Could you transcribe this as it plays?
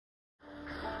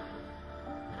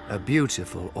a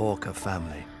beautiful orca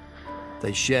family.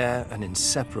 They share an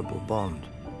inseparable bond.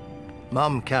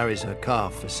 Mum carries her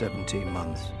calf for 17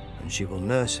 months, and she will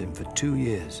nurse him for 2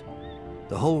 years.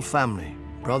 The whole family,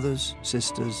 brothers,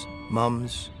 sisters,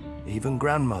 mums, even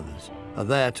grandmothers, are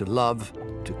there to love,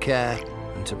 to care,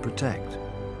 and to protect.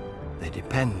 They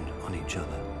depend on each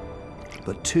other.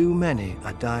 But too many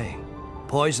are dying,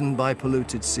 poisoned by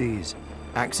polluted seas,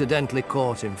 accidentally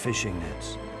caught in fishing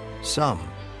nets. Some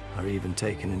are even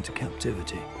taken into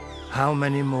captivity. How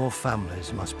many more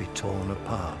families must be torn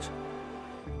apart?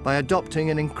 By adopting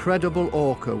an incredible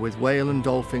orca with whale and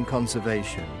dolphin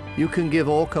conservation, you can give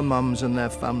orca mums and their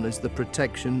families the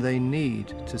protection they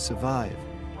need to survive.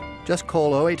 Just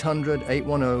call 0800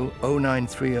 810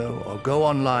 0930 or go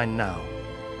online now.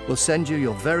 We'll send you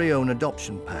your very own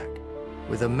adoption pack.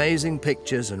 With amazing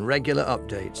pictures and regular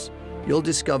updates, you'll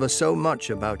discover so much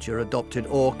about your adopted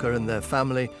orca and their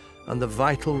family and the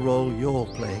vital role you're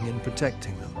playing in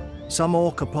protecting them. Some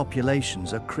orca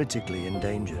populations are critically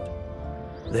endangered.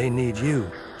 They need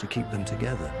you to keep them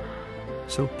together.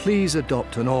 So please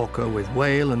adopt an orca with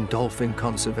whale and dolphin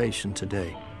conservation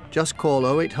today. Just call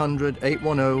 0800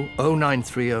 810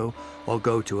 0930 or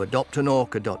go to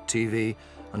adoptanorca.tv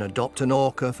and adopt an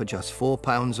orca for just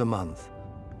 £4 a month.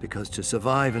 Because to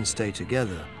survive and stay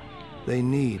together, they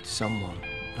need someone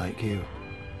like you.